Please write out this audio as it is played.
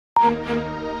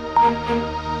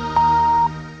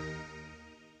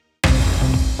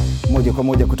Moja kwa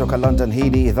moja kutoka London, hii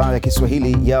ni idhaa ya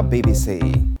Kiswahili ya BBC.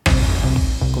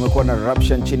 Kumekuwa na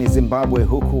rabsha nchini Zimbabwe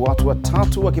huku watu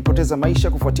watatu wakipoteza maisha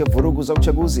kufuatia vurugu za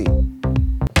uchaguzi.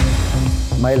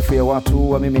 Maelfu ya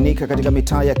watu wamiminika katika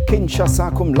mitaa ya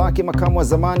Kinshasa kumlaki makamu wa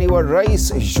zamani wa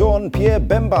rais Jean-Pierre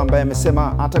Bemba ambaye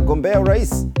amesema atagombea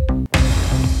urais.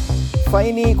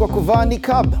 Faini kwa kuvaa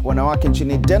niqab. Wanawake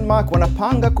nchini Denmark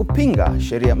wanapanga kupinga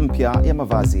sheria mpya ya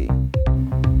mavazi.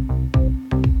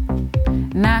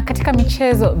 Na katika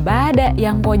michezo, baada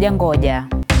ya ngoja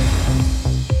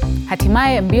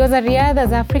hatimaye mbio za riadha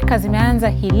za Afrika zimeanza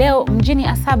hii leo mjini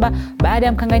Asaba baada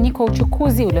ya mkanganyiko wa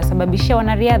uchukuzi uliosababishia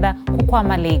wanariadha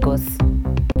kukwama Lagos.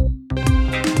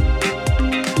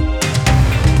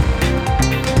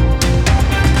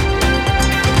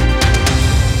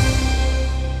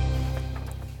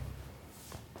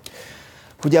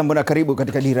 Hujambo na karibu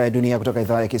katika Dira ya Dunia kutoka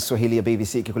idhaa ya Kiswahili ya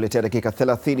BBC, ikikuletea dakika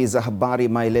 30 za habari,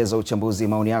 maelezo, uchambuzi,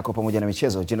 maoni yako pamoja na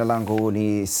michezo. Jina langu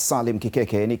ni Salim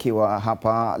Kikeke nikiwa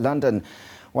hapa London.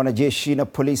 Wanajeshi na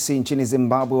polisi nchini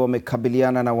Zimbabwe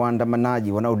wamekabiliana na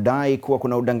waandamanaji wanaodai kuwa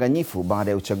kuna udanganyifu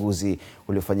baada ya uchaguzi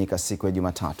uliofanyika siku ya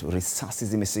Jumatatu. Risasi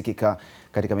zimesikika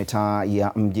katika mitaa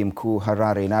ya mji mkuu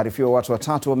Harare. Inaarifiwa watu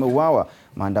watatu wameuawa.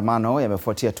 Maandamano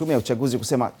yamefuatia tume ya uchaguzi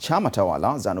kusema chama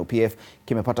tawala ZANU-PF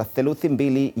kimepata theluthi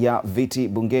mbili ya viti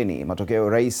bungeni. Matokeo ya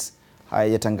rais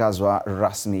hayajatangazwa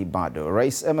rasmi bado.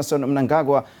 Rais Emerson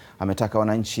Mnangagwa ametaka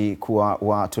wananchi kuwa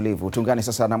watulivu. Tuungane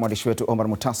sasa na mwandishi wetu Omar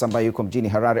Mutasa ambaye yuko mjini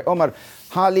Harare. Omar,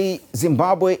 hali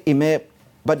Zimbabwe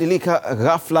imebadilika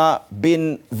ghafla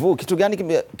bin vu. Kitu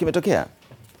gani kimetokea?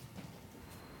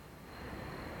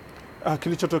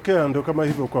 Kilichotokea ndio kama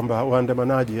hivyo kwamba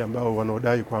waandamanaji ambao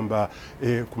wanaodai kwamba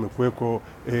kumekuweko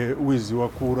wizi wa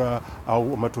kura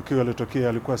au matokeo yaliyotokea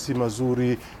yalikuwa si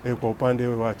mazuri kwa upande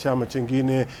wa chama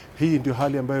chingine. Hii ndio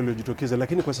hali ambayo iliyojitokeza,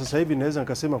 lakini kwa sasa hivi naweza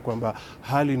nikasema kwamba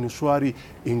hali ni shwari,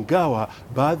 ingawa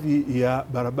baadhi ya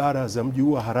barabara za mji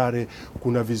wa Harare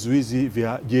kuna vizuizi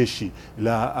vya jeshi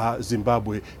la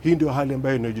Zimbabwe. Hii ndio hali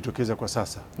ambayo inayojitokeza kwa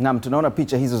sasa. Naam, tunaona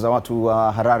picha hizo za watu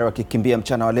wa Harare wakikimbia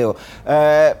mchana wa leo.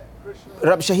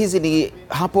 Rabsha hizi ni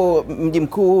hapo mji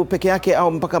mkuu peke yake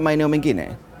au mpaka maeneo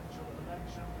mengine?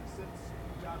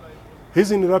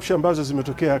 Hizi ni rabsha ambazo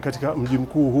zimetokea katika mji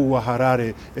mkuu huu wa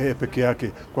Harare peke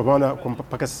yake, kwa maana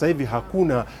mpaka sasa hivi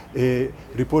hakuna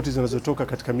ripoti zinazotoka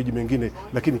katika miji mingine,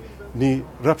 lakini ni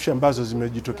rabsha ambazo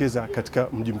zimejitokeza katika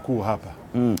mji mkuu hapa.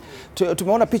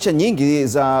 Tumeona picha nyingi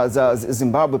za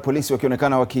Zimbabwe, polisi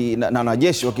wakionekana na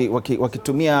wanajeshi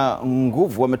wakitumia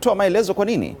nguvu. Wametoa maelezo kwa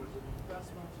nini?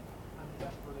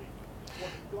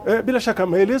 Bila shaka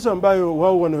maelezo ambayo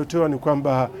wao wanayotoa ni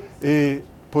kwamba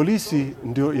polisi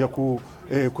ndio ya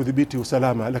kudhibiti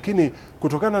usalama, lakini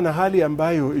kutokana na hali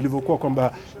ambayo ilivyokuwa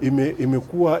kwamba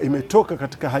imetoka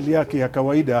katika hali yake ya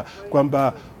kawaida,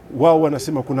 kwamba wao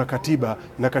wanasema kuna katiba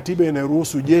na katiba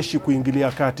inaruhusu jeshi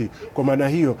kuingilia kati. Kwa maana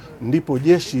hiyo ndipo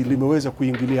jeshi limeweza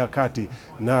kuingilia kati,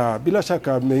 na bila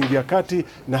shaka ameingia kati,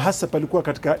 na hasa palikuwa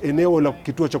katika eneo la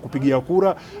kituo cha kupigia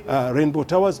kura Rainbow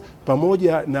Towers,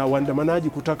 pamoja na waandamanaji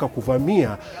kutaka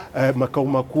kuvamia makao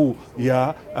makuu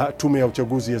ya tume ya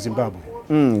uchaguzi ya Zimbabwe.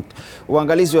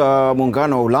 Waangalizi wa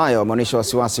Muungano wa Ulaya wameonyesha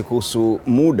wasiwasi kuhusu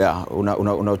muda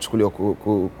unaochukuliwa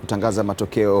kutangaza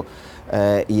matokeo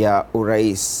ya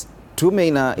urais. Tume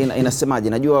inasemaje?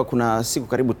 Najua kuna siku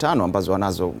karibu 5 ambazo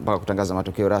wanazo mpaka kutangaza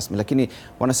matokeo rasmi, lakini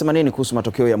wanasema nini kuhusu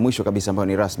matokeo ya mwisho kabisa ambayo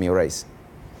ni rasmi ya urais?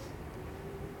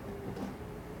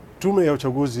 Tume ya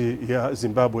uchaguzi ya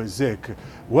Zimbabwe ZEC,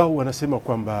 wao wanasema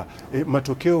kwamba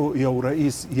matokeo ya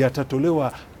urais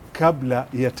yatatolewa kabla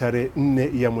ya tarehe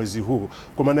 4 ya mwezi huu.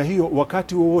 Kwa maana hiyo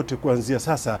wakati wowote kuanzia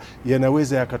sasa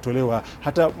yanaweza yakatolewa.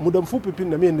 Hata muda mfupi pia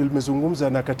na mimi nimezungumza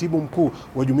na katibu mkuu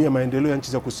wa Jumuiya ya Maendeleo ya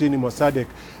Nchi za Kusini mwa SADC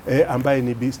ambaye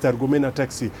ni Bi Stargomena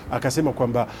Taxi, akasema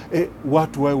kwamba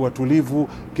watu wawe watulivu,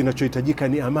 kinachohitajika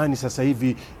ni amani sasa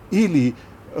hivi ili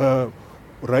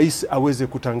rais aweze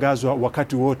kutangazwa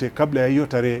wakati wote kabla ya hiyo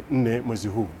tarehe 4 mwezi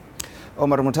huu.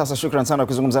 Omar Mutasa, shukran sana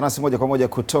kuzungumza nasi moja kwa moja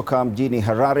kutoka mjini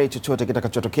Harare. Chochote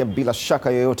kitakachotokea bila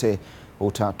shaka yoyote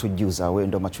utatujuza. Wewe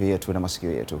ndo macho yetu na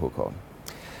masikio yetu huko.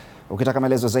 Ukitaka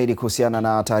maelezo zaidi kuhusiana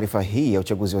na taarifa hii ya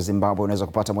uchaguzi wa Zimbabwe, unaweza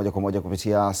kupata moja kwa moja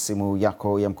kupitia simu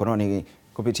yako ya mkononi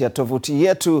kupitia tovuti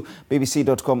yetu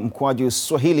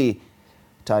bbc.com/Swahili,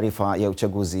 taarifa ya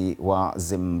uchaguzi wa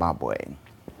Zimbabwe.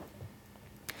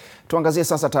 Tuangazie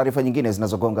sasa taarifa nyingine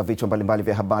zinazogonga vichwa mbalimbali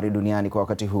vya habari duniani kwa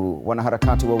wakati huu.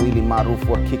 Wanaharakati wawili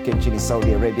maarufu wa kike nchini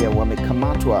Saudi Arabia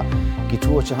wamekamatwa.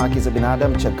 Kituo cha haki za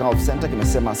binadamu cha Gulf Center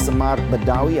kimesema Samar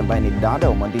Badawi ambaye ni dada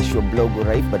wa mwandishi wa blog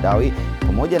Raif Badawi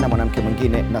pamoja na mwanamke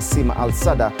mwingine Nasima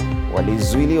Al-Sada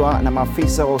walizuiliwa na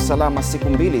maafisa wa usalama siku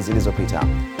 2 zilizopita.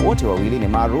 Wote wawili ni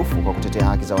maarufu kwa kutetea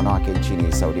haki za wanawake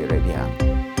nchini Saudi Arabia.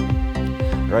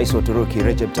 Rais wa Uturuki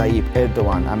Recep Tayyip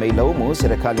Erdogan ameilaumu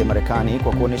serikali ya Marekani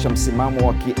kwa kuonyesha msimamo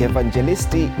wa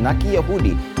kievangelisti na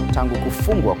Kiyahudi tangu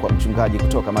kufungwa kwa mchungaji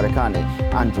kutoka Marekani.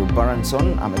 Andrew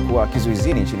Berenson amekuwa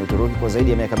kizuizini nchini Uturuki kwa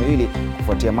zaidi ya miaka 2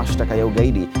 kufuatia mashtaka ya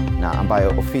ugaidi na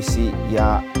ambayo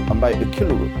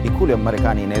ikulu ya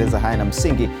Marekani inaeleza hayana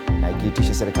msingi na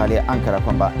ikiitisha serikali ya Ankara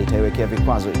kwamba itaiwekea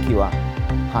vikwazo ikiwa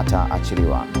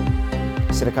hataachiliwa.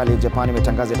 Serikali ya Japan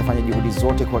imetangaza itafanya juhudi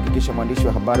zote kuhakikisha mwandishi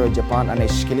wa habari wa Japan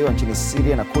anayeshikiliwa nchini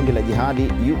Syria na kundi la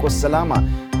jihadi yuko salama.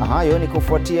 Hayo ni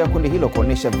kufuatia kundi hilo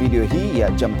kuonesha video hii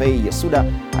ya Janbei Yasuda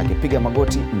akipiga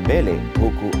magoti mbele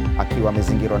huku akiwa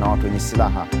amezingirwa na watu wenye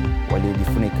silaha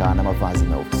waliojifunika na mavazi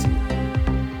meusi.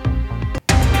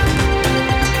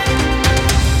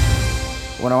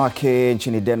 Wanawake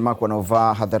nchini Denmark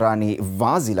wanaovaa hadharani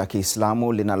vazi la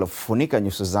Kiislamu linalofunika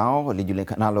nyuso zao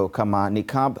lijulikanalo kama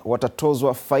niqab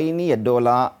watatozwa faini ya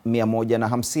dola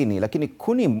 150, lakini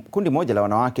kundi moja la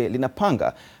wanawake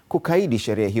linapanga kukaidi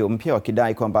sheria hiyo mpya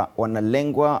wakidai kwamba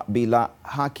wanalengwa bila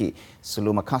haki.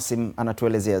 Suluma Kasim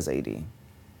anatuelezea zaidi.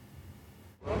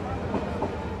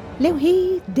 Leo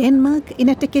hii Denmark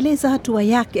inatekeleza hatua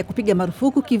yake ya kupiga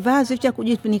marufuku kivazi cha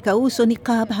kujifunika uso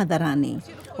niqab hadharani.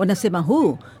 Wanasema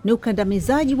huu ni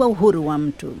ukandamizaji wa uhuru wa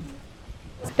mtu.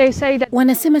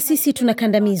 Wanasema sisi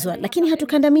tunakandamizwa, lakini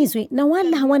hatukandamizwi na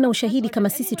wala hawana ushahidi kama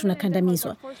sisi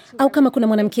tunakandamizwa au kama kuna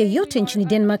mwanamke yeyote nchini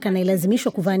Denmark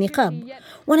anayelazimishwa kuvaa niqab.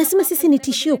 Wanasema sisi ni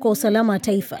tishio kwa usalama wa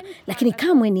taifa, lakini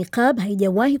kamwe niqab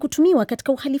haijawahi kutumiwa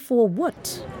katika uhalifu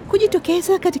wowote.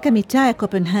 Kujitokeza katika mitaa ya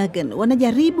Copenhagen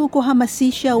wanajaribu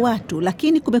kuhamasisha watu,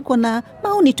 lakini kumekuwa na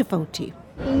maoni tofauti.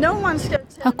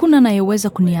 Hakuna anayeweza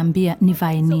kuniambia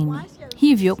nivae nini.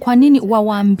 Hivyo kwa nini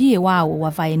wawaambie wao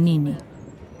wavae nini?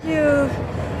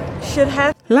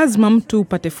 Lazima mtu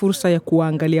upate fursa ya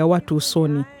kuwaangalia watu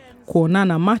usoni,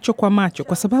 kuonana macho kwa macho,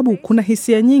 kwa sababu kuna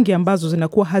hisia nyingi ambazo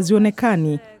zinakuwa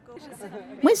hazionekani.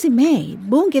 Mwezi Mei,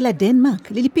 bunge la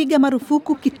Denmark lilipiga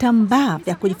marufuku kitambaa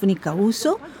vya kujifunika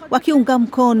uso, wakiunga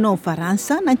mkono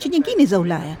Ufaransa na nchi nyingine za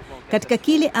Ulaya katika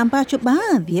kile ambacho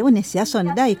baadhi ya wanasiasa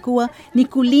wanadai kuwa ni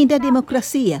kulinda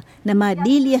demokrasia na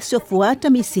maadili yasiyofuata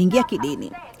misingi ya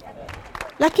kidini.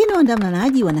 Lakini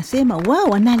waandamanaji wanasema wao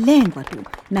wanalengwa tu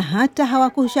na hata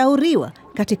hawakushauriwa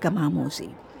katika maamuzi.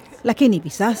 Lakini hivi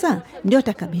sasa ndio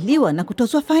watakabiliwa na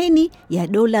kutozwa faini ya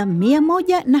dola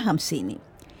 150.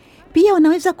 Pia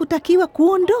wanaweza kutakiwa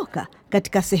kuondoka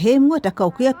katika sehemu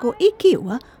watakaokuwako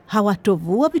ikiwa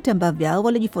hawatovua vitambaa vyao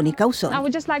waliojifunika usoni.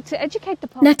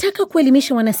 Nataka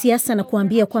kuelimisha wanasiasa na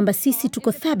kuambia kwamba sisi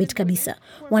tuko thabiti kabisa.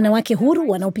 Wanawake huru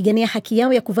wanaopigania haki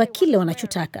yao ya kuvaa kile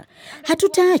wanachotaka.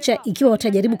 Hatutaacha ikiwa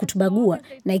watajaribu kutubagua,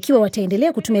 na ikiwa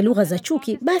wataendelea kutumia lugha za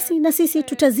chuki, basi na sisi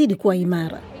tutazidi kuwa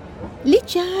imara.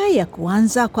 Licha ya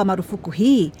kuanza kwa marufuku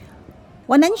hii,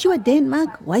 wananchi wa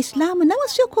Denmark, Waislamu na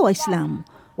wasiokuwa Waislamu,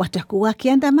 watakuwa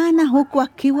wakiandamana huku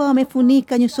wakiwa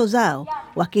wamefunika nyuso zao,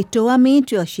 wakitoa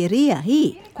miito ya sheria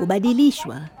hii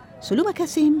kubadilishwa. Suluma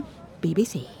Kasim,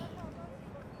 BBC.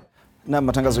 Na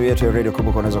matangazo yetu ya Radio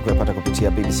Kumbuka unaweza kuyapata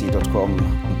kupitia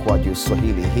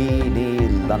bbc.com/Swahili. Hii ni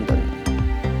London.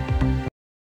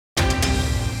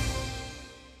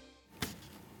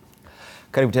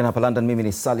 Karibu tena hapa London, mimi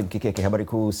ni Salim Kikeke. Habari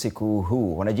kuu siku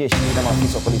huu: wanajeshi na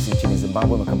maafisa wa polisi nchini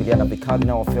Zimbabwe wamekabiliana vikali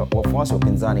na wafuasi wa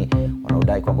upinzani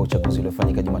wanaodai kwamba uchaguzi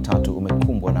uliofanyika Jumatatu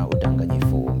umekumbwa na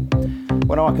udanganyifu.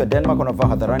 Wanawake wa Denmark wanavaa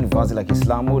hadharani vazi la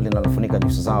Kiislamu linalofunika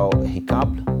nyuso zao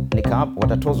niqab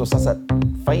watatozwa sasa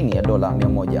faini ya dola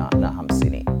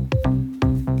 150.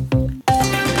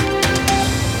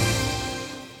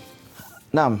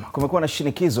 Naam, kumekuwa na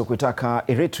shinikizo kuitaka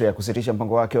Eritrea kusitisha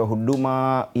mpango wake wa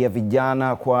huduma ya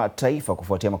vijana kwa taifa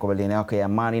kufuatia makubaliano yake ya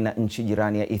amani na nchi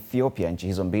jirani ya Ethiopia. Nchi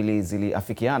hizo mbili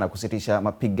ziliafikiana kusitisha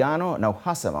mapigano na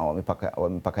uhasama wa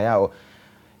mipaka yao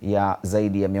ya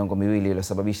zaidi ya miongo miwili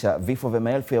iliyosababisha vifo vya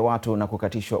maelfu ya watu na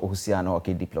kukatishwa uhusiano wa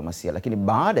kidiplomasia. Lakini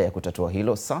baada ya kutatua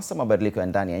hilo, sasa mabadiliko ya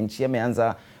ndani ya nchi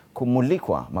yameanza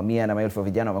kumulikwa. Mamia na maelfu ya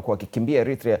vijana wamekuwa wakikimbia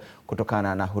Eritrea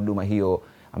kutokana na huduma hiyo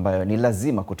ambayo ni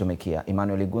lazima kutumikia.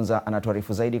 Emmanuel Gunza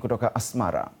anatuarifu zaidi kutoka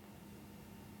Asmara.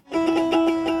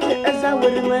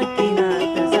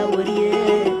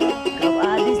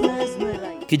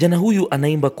 Kijana huyu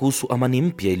anaimba kuhusu amani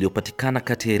mpya iliyopatikana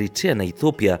kati ya Eritrea na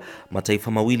Ethiopia,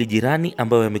 mataifa mawili jirani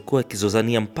ambayo yamekuwa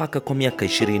yakizozania mpaka kwa miaka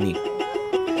 20.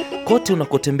 Kote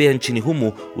unakotembea nchini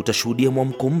humu utashuhudia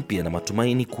mwamko mpya na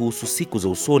matumaini kuhusu siku za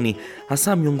usoni,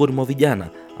 hasa miongoni mwa vijana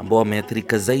ambao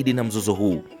wameathirika zaidi na mzozo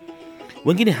huu.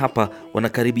 Wengine hapa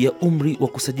wanakaribia umri wa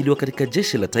kusajiliwa katika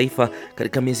jeshi la taifa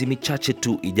katika miezi michache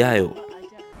tu ijayo.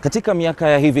 Katika miaka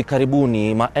ya hivi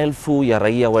karibuni, maelfu ya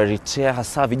raia wa Eritrea,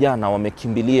 hasa vijana,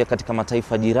 wamekimbilia katika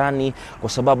mataifa jirani kwa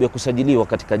sababu ya kusajiliwa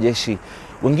katika jeshi.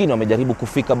 Wengine wamejaribu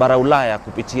kufika bara Ulaya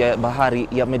kupitia bahari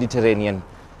ya Mediterranean.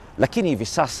 Lakini hivi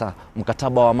sasa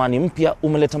mkataba wa amani mpya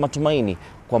umeleta matumaini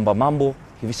kwamba mambo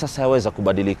hivi sasa yaweza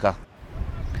kubadilika.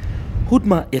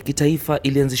 Huduma ya kitaifa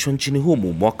ilianzishwa nchini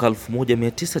humu mwaka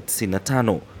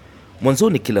 1995.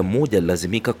 Mwanzoni kila mmoja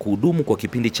alilazimika kuhudumu kwa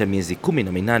kipindi cha miezi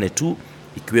 18 tu,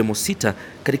 ikiwemo 6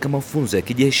 katika mafunzo ya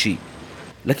kijeshi.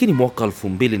 Lakini mwaka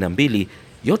 2002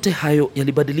 yote hayo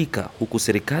yalibadilika, huku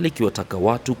serikali ikiwataka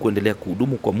watu kuendelea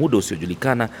kuhudumu kwa muda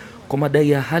usiojulikana kwa madai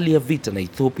ya hali ya vita na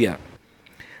Ethiopia.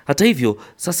 Hata hivyo,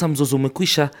 sasa mzozo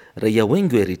umekwisha, raia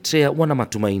wengi wa Eritrea wana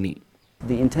matumaini.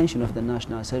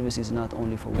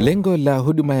 Lengo la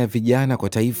huduma ya vijana kwa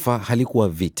taifa halikuwa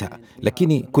vita,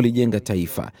 lakini kulijenga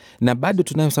taifa, na bado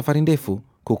tunayo safari ndefu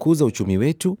kukuza uchumi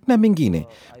wetu na mengine.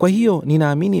 Kwa hiyo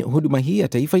ninaamini huduma hii ya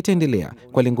taifa itaendelea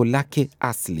kwa lengo lake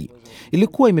asili.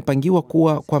 Ilikuwa imepangiwa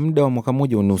kuwa kwa muda wa mwaka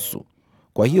 1.5.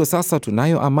 Kwa hiyo sasa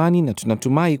tunayo amani na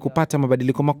tunatumai kupata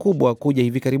mabadiliko makubwa kuja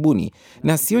hivi karibuni,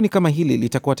 na sioni kama hili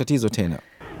litakuwa tatizo tena.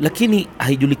 Lakini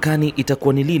haijulikani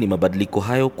itakuwa ni lini mabadiliko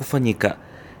hayo kufanyika.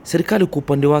 Serikali kwa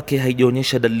upande wake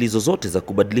haijaonyesha dalili zozote za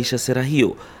kubadilisha sera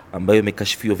hiyo ambayo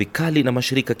imekashifiwa vikali na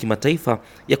mashirika kimataifa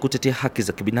ya kutetea haki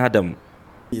za kibinadamu.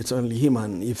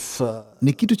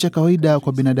 Ni kitu cha kawaida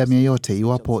kwa binadamu yeyote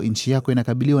iwapo nchi yako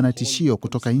inakabiliwa na tishio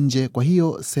kutoka nje. Kwa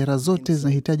hiyo sera zote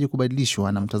zinahitaji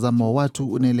kubadilishwa na mtazamo wa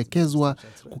watu unaelekezwa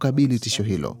kukabili tishio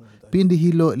hilo. Pindi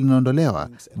hilo linaondolewa,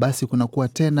 basi kunakuwa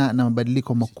tena na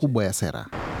mabadiliko makubwa ya sera.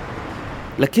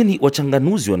 Lakini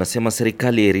wachanganuzi wanasema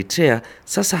serikali ya Eritrea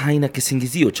sasa haina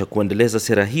kisingizio cha kuendeleza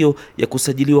sera hiyo ya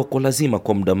kusajiliwa kwa lazima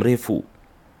kwa muda mrefu.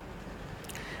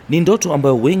 Ni ndoto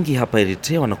ambayo wengi hapa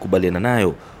Eritrea wanakubaliana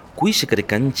nayo, kuishi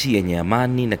katika nchi yenye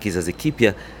amani na kizazi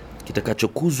kipya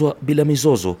kitakachokuzwa bila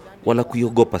mizozo wala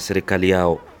kuiogopa serikali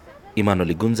yao.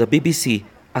 Emmanuel Gunza, BBC,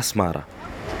 Asmara.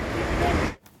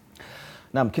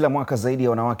 Naam, kila mwaka zaidi ya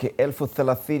wanawake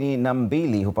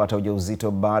 32,000 hupata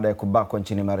ujauzito baada ya kubakwa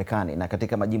nchini Marekani, na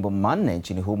katika majimbo 4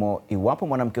 nchini humo, iwapo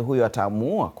mwanamke huyo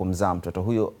ataamua kumzaa mtoto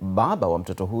huyo, baba wa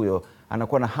mtoto huyo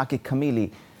anakuwa na haki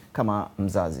kamili kama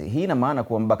mzazi. Hii ina maana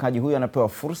kuwa mbakaji huyo anapewa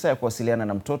fursa ya kuwasiliana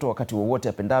na mtoto wakati wowote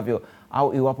apendavyo,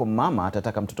 au iwapo mama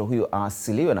atataka mtoto huyo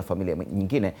aasiliwe na familia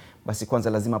nyingine, basi kwanza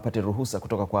lazima apate ruhusa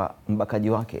kutoka kwa mbakaji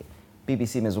wake.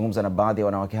 BBC imezungumza na baadhi ya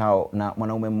wanawake hao na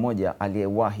mwanaume mmoja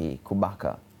aliyewahi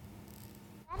kubaka.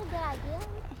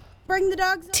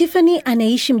 Tiffany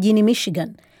anaishi mjini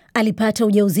Michigan. Alipata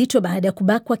ujauzito baada ya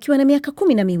kubakwa akiwa na miaka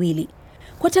 12.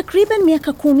 Kwa takriban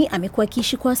miaka 10 amekuwa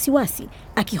akiishi kwa wasiwasi,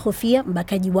 akihofia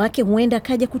mbakaji wake huenda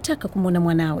akaja kutaka kumwona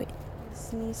mwanawe.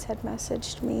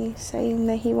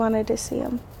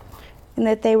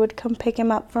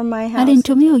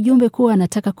 Alinitumia ujumbe kuwa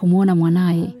anataka kumwona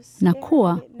mwanaye na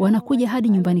kuwa wanakuja hadi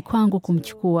nyumbani kwangu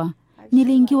kumchukua.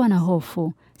 Niliingiwa na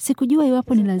hofu. Sikujua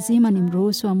iwapo ni lazima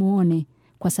nimruhusu amuone,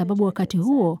 kwa sababu wakati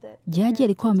huo jaji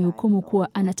alikuwa amehukumu kuwa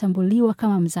anatambuliwa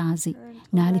kama mzazi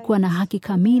na alikuwa na haki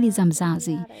kamili za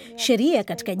mzazi. Sheria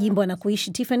katika jimbo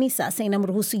anakoishi Tiffany sasa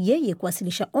inamruhusu yeye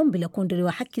kuwasilisha ombi la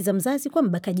kuondolewa haki za mzazi kwa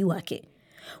mbakaji wake.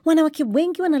 Wanawake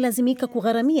wengi wanalazimika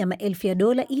kugharamia maelfu ya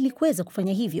dola ili kuweza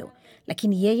kufanya hivyo,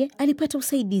 lakini yeye alipata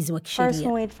usaidizi wa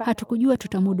kisheria. Hatukujua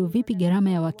tutamudu vipi gharama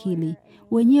ya wakili.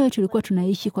 Wenyewe tulikuwa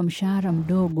tunaishi kwa mshahara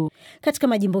mdogo. Katika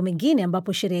majimbo mengine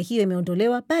ambapo sheria hiyo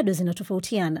imeondolewa, bado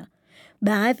zinatofautiana.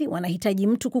 Baadhi wanahitaji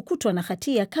mtu kukutwa na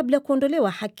hatia kabla ya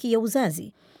kuondolewa haki ya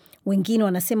uzazi. Wengine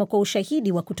wanasema kwa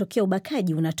ushahidi wa kutokea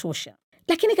ubakaji unatosha.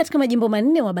 Lakini katika majimbo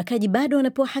 4 wabakaji bado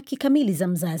wanapewa haki kamili za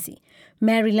mzazi.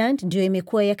 Maryland ndio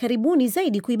imekuwa ya karibuni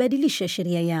zaidi kuibadilisha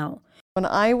sheria yao.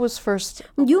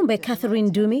 Mjumbe Catherine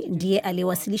Dumi ndiye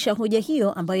aliyewasilisha hoja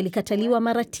hiyo ambayo ilikataliwa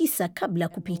mara 9 kabla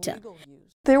kupita.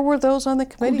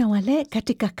 Kuna wale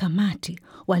katika kamati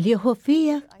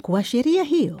waliohofia kuwa sheria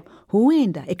hiyo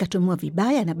huenda ikatumiwa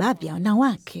vibaya na baadhi ya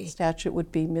wanawake.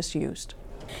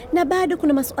 Na bado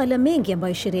kuna masuala mengi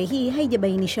ambayo sheria hii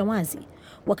haijabainisha wazi.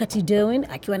 Wakati Darwin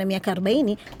akiwa na miaka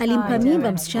 40 alimpa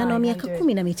mimba msichana wa miaka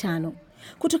 15.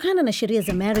 Kutokana na sheria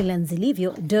za Maryland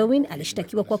zilivyo, Derwin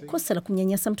alishtakiwa kwa kosa la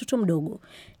kumnyanyasa mtoto mdogo.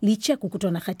 Licha ya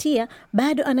kukutwa na hatia,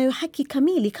 bado anayo haki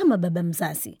kamili kama baba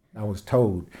mzazi.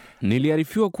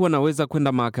 Niliarifiwa kuwa naweza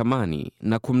kwenda mahakamani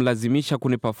na kumlazimisha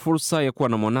kunipa fursa ya kuwa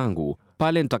na mwanangu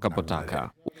pale nitakapotaka.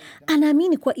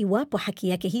 Anaamini kuwa iwapo haki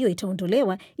yake hiyo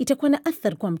itaondolewa, itakuwa na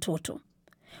athari kwa mtoto.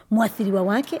 Mwathiriwa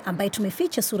wake ambaye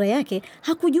tumeficha sura yake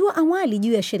hakujua awali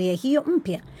juu ya sheria hiyo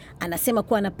mpya. Anasema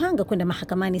kuwa anapanga kwenda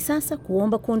mahakamani sasa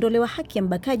kuomba kuondolewa haki ya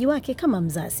mbakaji wake kama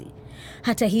mzazi.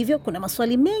 Hata hivyo, kuna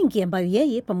maswali mengi ambayo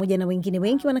yeye pamoja na wengine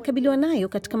wengi wanakabiliwa nayo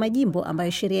katika majimbo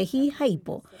ambayo sheria hii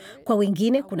haipo. Kwa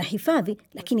wengine kuna hifadhi,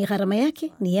 lakini gharama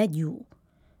yake ni ya juu.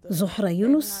 Zuhra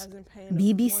Yunus,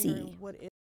 BBC.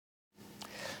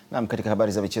 Naam, katika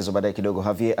habari za michezo baadaye kidogo,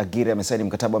 Javier Aguirre amesaini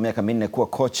mkataba wa miaka 4 kuwa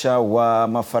kocha wa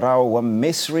mafarao wa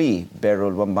Misri.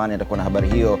 Beryl Wamabani atakuwa na habari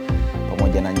hiyo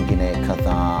pamoja na nyingine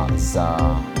kadhaa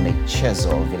za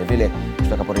michezo. Vile vile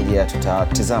tutakaporejea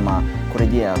tutatizama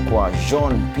kurejea kwa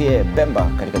Jean-Pierre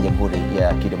Bemba katika Jamhuri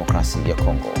ya Kidemokrasia ya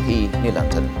Kongo. Hii ni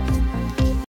London.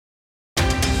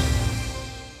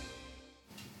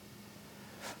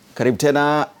 Karibu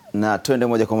tena na twende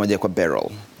moja kwa moja kwa Beryl.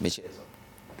 Michezo.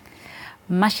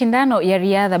 Mashindano ya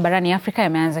riadha barani Afrika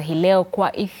yameanza hii leo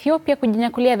kwa Ethiopia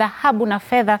kujinyakulia dhahabu na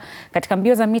fedha katika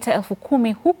mbio za mita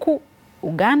 10,000 huku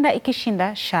Uganda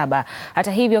ikishinda shaba.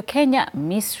 Hata hivyo, Kenya,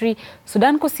 Misri,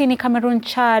 Sudan Kusini, Cameroon,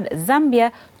 Chad,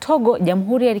 Zambia, Togo,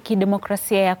 Jamhuri ya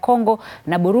Kidemokrasia ya Kongo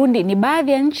na Burundi ni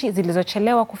baadhi ya nchi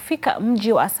zilizochelewa kufika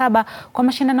mji wa Asaba kwa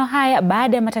mashindano haya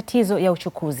baada ya matatizo ya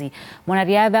uchukuzi.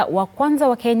 Mwanariadha wa kwanza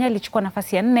wa Kenya alichukua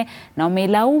nafasi ya 4 na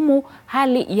umeilaumu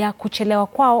hali ya kuchelewa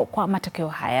kwao kwa matokeo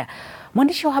haya.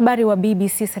 Mwandishi wa habari wa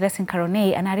BBC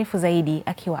Salim anaarifu zaidi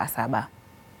akiwa Asaba.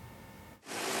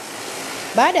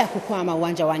 Baada ya kukwama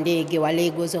uwanja wa ndege wa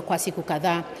Lagos kwa siku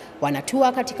kadhaa,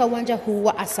 wanatua katika uwanja huu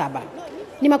wa Asaba.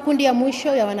 Ni makundi ya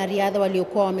mwisho ya wanariadha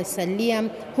waliokuwa wamesalia,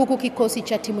 huku kikosi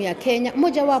cha timu ya Kenya,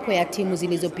 mojawapo ya timu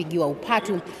zilizopigiwa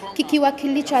upatu, kikiwa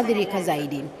kilichoathirika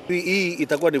zaidi. Hii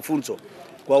itakuwa ni funzo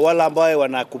kwa wale ambao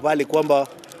wanakubali kwamba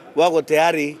wako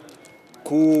tayari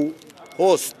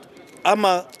ku-host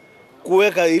ama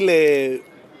kuweka ile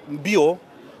mbio,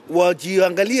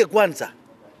 wajiangalie kwanza,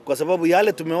 kwa sababu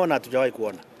yale tumeona hatujawahi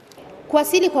kuona.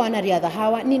 Kuwasili kwa wanariadha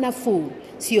hawa ni nafuu,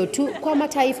 sio tu kwa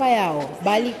mataifa yao,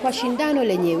 bali kwa shindano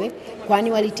lenyewe,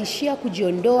 kwani walitishia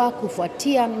kujiondoa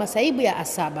kufuatia masaibu ya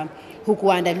Asaba, huku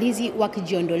waandalizi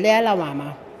wakijiondolea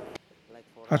lawama.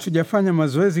 Hatujafanya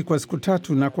mazoezi kwa siku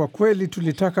 3 na kwa kweli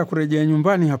tulitaka kurejea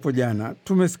nyumbani hapo jana.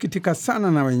 Tumesikitika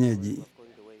sana na wenyeji.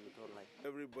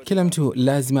 Kila mtu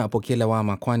lazima apokee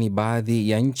lawama, kwani baadhi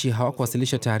ya nchi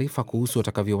hawakuwasilisha taarifa kuhusu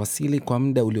watakavyowasili kwa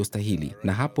muda uliostahili,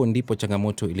 na hapo ndipo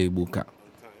changamoto iliyoibuka.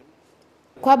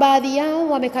 Kwa baadhi yao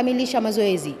wamekamilisha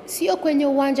mazoezi, sio kwenye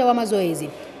uwanja wa mazoezi,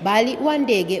 bali wa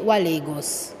ndege wa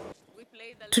Lagos.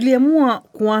 Tuliamua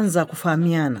kuanza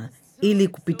kufahamiana ili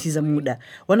kupitiza muda.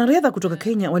 Wanariadha kutoka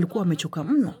Kenya walikuwa wamechoka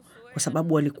mno kwa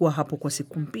sababu walikuwa hapo kwa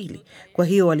siku 2. Kwa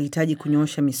hiyo walihitaji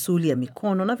kunyoosha misuli ya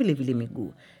mikono na vile vile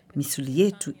miguu. Misuli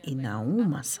yetu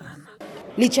inauma sana.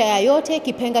 Licha ya yote,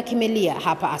 kipenga kimelia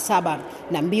hapa Asaba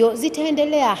na mbio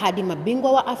zitaendelea hadi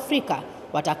mabingwa wa Afrika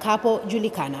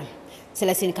watakapojulikana.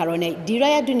 Salim, Dira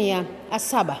ya Dunia,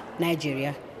 Asaba,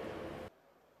 Nigeria.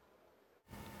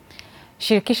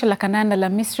 Shirikisho la kandanda la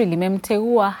Misri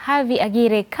limemteua Javier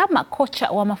Aguirre kama kocha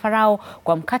wa mafarao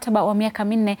kwa mkataba wa miaka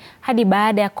 4 hadi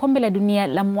baada ya kombe la dunia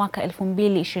la mwaka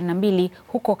 2022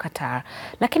 huko Qatar.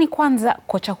 Lakini kwanza,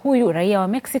 kocha huyu raia wa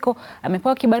Mexico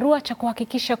amepewa kibarua cha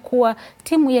kuhakikisha kuwa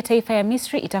timu ya taifa ya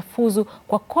Misri itafuzu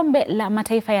kwa kombe la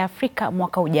mataifa ya Afrika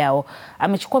mwaka ujao.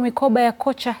 Amechukua mikoba ya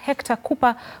kocha Hector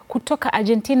Cuper kutoka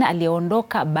Argentina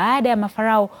aliyeondoka baada ya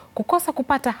mafarao kukosa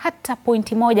kupata hata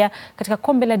pointi 1 katika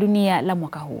kombe la dunia la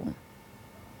mwaka huu.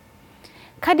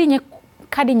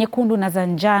 Kadi nyekundu na za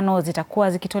njano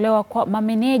zitakuwa zikitolewa kwa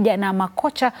mameneja na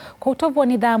makocha kwa utovu wa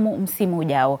nidhamu msimu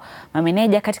ujao.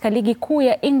 Mameneja katika ligi kuu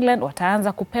ya England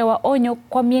wataanza kupewa onyo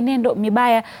kwa mienendo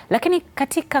mibaya, lakini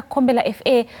katika kombe la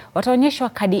FA wataonyeshwa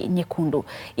kadi nyekundu.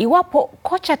 Iwapo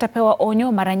kocha atapewa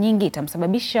onyo, mara nyingi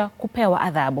itamsababisha kupewa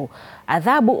adhabu.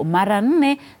 Adhabu mara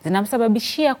 4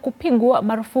 zinamsababishia kupigwa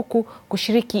marufuku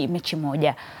kushiriki mechi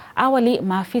moja. Awali,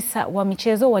 maafisa wa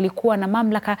michezo walikuwa na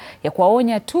mamlaka ya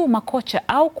kuwaonya tu makocha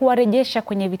au kuwarejesha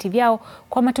kwenye viti vyao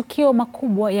kwa matukio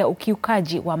makubwa ya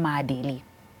ukiukaji wa maadili.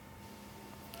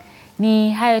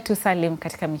 Ni hayo tu, Salim,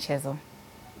 katika michezo.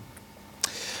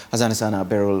 Asante sana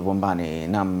Beryl Wamabani.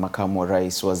 Na makamu wa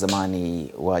rais wa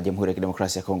zamani wa Jamhuri ya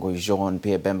Kidemokrasia ya Kongo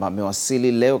Jean-Pierre Bemba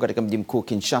amewasili leo katika mji mkuu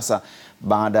Kinshasa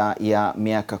baada ya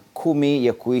miaka 10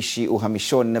 ya kuishi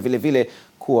uhamishoni na vile vile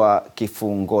kuwa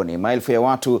kifungoni. Maelfu ya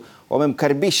watu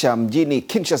wamemkaribisha mjini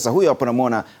Kinshasa. Huyo hapo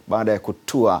namuona baada ya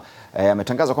kutua.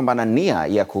 Ametangaza kwamba ana nia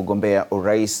ya kugombea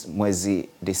urais mwezi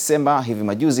Disemba. Hivi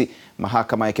majuzi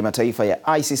mahakama ya kimataifa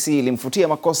ya ICC ilimfutia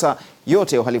makosa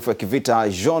yote ya uhalifu wa kivita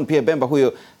Jean-Pierre Bemba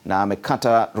huyo, na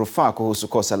amekata rufaa kuhusu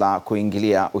kosa la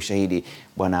kuingilia ushahidi.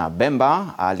 Bwana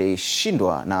Bemba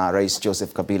alishindwa na Rais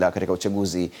Joseph Kabila katika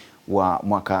uchaguzi wa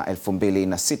mwaka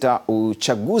 2006,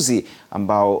 uchaguzi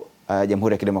ambao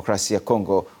Jamhuri ya Kidemokrasia ya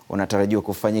Kongo unatarajiwa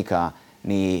kufanyika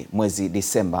ni mwezi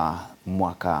Disemba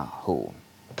mwaka huu.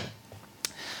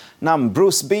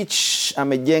 Bruce Beach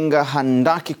amejenga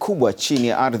handaki kubwa chini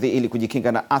ya ardhi ili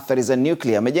kujikinga na athari za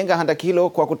nyuklia. Amejenga handaki hilo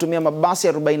kwa kutumia mabasi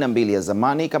 42 ya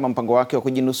zamani kama mpango wake wa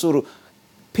kujinusuru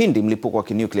pindi mlipuko wa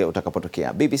kinyuklia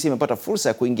utakapotokea. BBC imepata fursa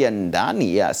ya kuingia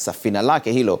ndani ya safina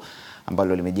lake hilo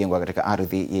ambalo limejengwa katika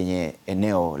ardhi yenye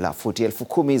eneo la futi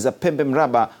 10,000 za pembe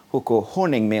mraba huko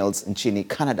Horning Mills nchini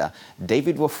Canada.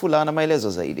 David Wafula ana maelezo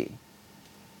zaidi.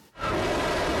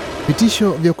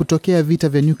 Vitisho vya kutokea vita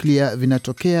vya nyuklia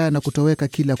vinatokea na kutoweka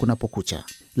kila kunapokucha.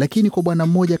 Lakini kwa bwana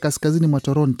mmoja kaskazini mwa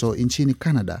Toronto nchini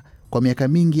Canada, kwa miaka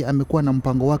mingi amekuwa na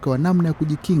mpango wake wa namna ya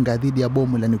kujikinga dhidi ya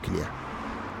bomu la nyuklia.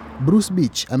 Bruce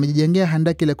Beach amejijengea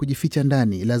handaki la kujificha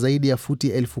ndani la zaidi ya futi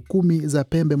 10,000 za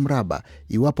pembe mraba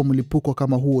iwapo mlipuko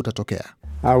kama huo utatokea.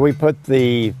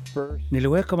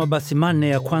 Niliweka mabasi 4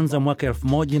 ya kwanza mwaka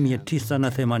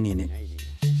 1980.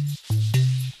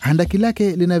 Handaki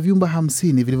lake lina vyumba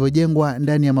 50 vilivyojengwa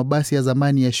ndani ya mabasi ya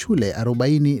zamani ya shule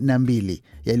 42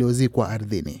 yaliyozikwa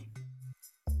ardhini.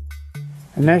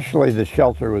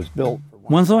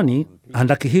 Mwanzoni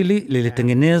handaki hili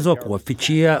lilitengenezwa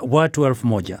kuwafichia watu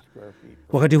 1,000.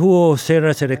 Wakati huo sera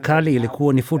ya serikali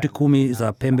ilikuwa ni futi 10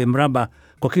 za pembe mraba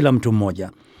kwa kila mtu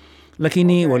mmoja.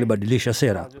 Lakini walibadilisha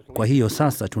sera. Kwa hiyo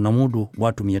sasa tunamudu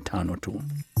watu 500 tu.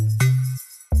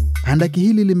 Handaki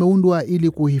hili limeundwa ili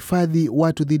kuhifadhi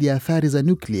watu dhidi ya athari za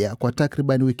nyuklia kwa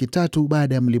takriban wiki 3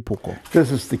 baada ya mlipuko.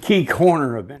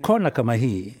 Kona kama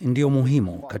hii ndio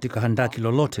muhimu katika handaki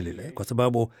lolote lile, kwa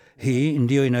sababu hii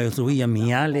ndio inayozuia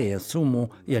miale ya sumu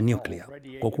ya nyuklia.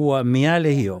 Kwa kuwa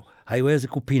miale hiyo haiwezi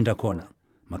kupinda kona.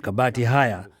 Makabati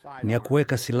haya ni ya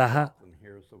kuweka silaha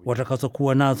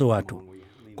watakazokuwa nazo watu,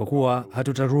 kwa kuwa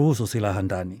hatutaruhusu silaha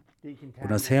ndani.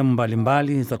 Kuna sehemu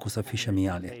mbalimbali za kusafisha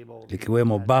miale,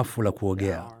 likiwemo bafu la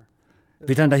kuogea.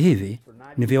 Vitanda hivi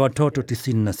ni vya watoto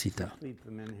 96.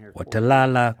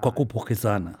 Watalala kwa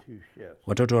kupokezana,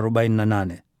 watoto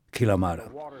 48 kila mara.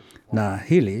 Na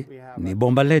hili ni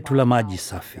bomba letu la maji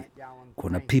safi.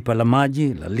 Kuna pipa la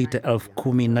maji la lita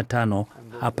 15,000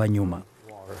 hapa nyuma.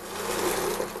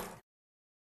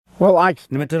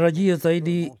 Nimetarajia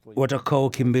zaidi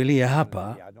watakaokimbilia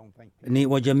hapa ni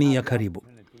wa jamii ya karibu.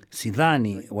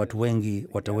 Sidhani watu wengi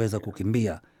wataweza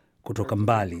kukimbia kutoka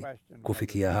mbali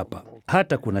kufikia hapa.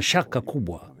 Hata kuna shaka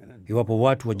kubwa iwapo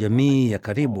watu wa jamii ya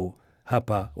karibu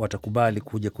hapa watakubali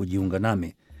kuja kujiunga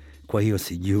nami. Kwa hiyo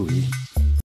sijui.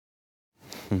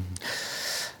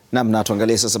 Na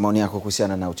tuangalie sasa maoni yako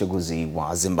kuhusiana na uchaguzi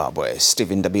wa Zimbabwe.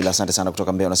 Steven Dabila, asante sana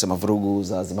kutoka Mbeya, unasema vurugu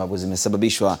za Zimbabwe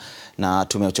zimesababishwa na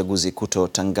tume ya uchaguzi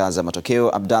kutotangaza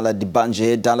matokeo. Abdalla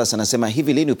Dibanje Dallas anasema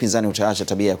hivi lini upinzani utaacha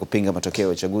tabia ya kupinga matokeo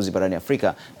ya uchaguzi barani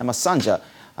Afrika? Na Masanja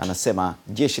anasema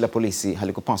jeshi la polisi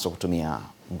halikupaswa kutumia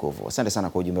nguvu. Asante sana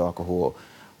kwa ujumbe wako huo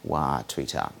wa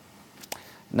Twitter.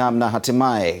 Na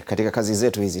hatimaye katika kazi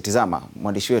zetu hizi, tizama,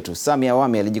 mwandishi wetu Sami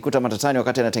Awami alijikuta matatani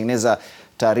wakati anatengeneza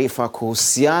taarifa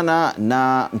kuhusiana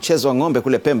na mchezo wa ng'ombe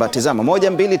kule Pemba. Tizama, 1,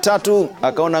 2, 3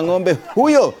 akaona ng'ombe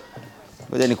huyo.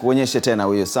 Ngoja nikuonyeshe tena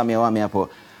huyo Sami Awami hapo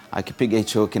akipiga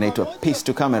hicho kinaitwa piece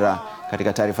to camera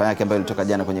katika taarifa yake ambayo ilitoka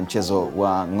jana kwenye mchezo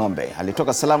wa ng'ombe.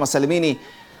 Alitoka salama salimini,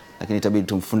 lakini itabidi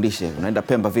tumfundishe unaenda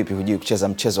Pemba vipi hujui kucheza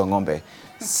mchezo wa ng'ombe.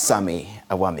 Sami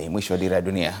Awami, mwisho wa Dira ya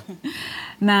Dunia.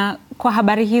 Na kwa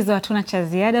habari hizo hatuna cha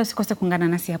ziada. Usikose kuungana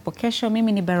nasi hapo kesho.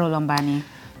 Mimi ni Beryl Wamabani.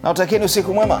 Na utakieni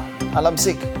usiku mwema.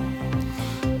 Alamsiki.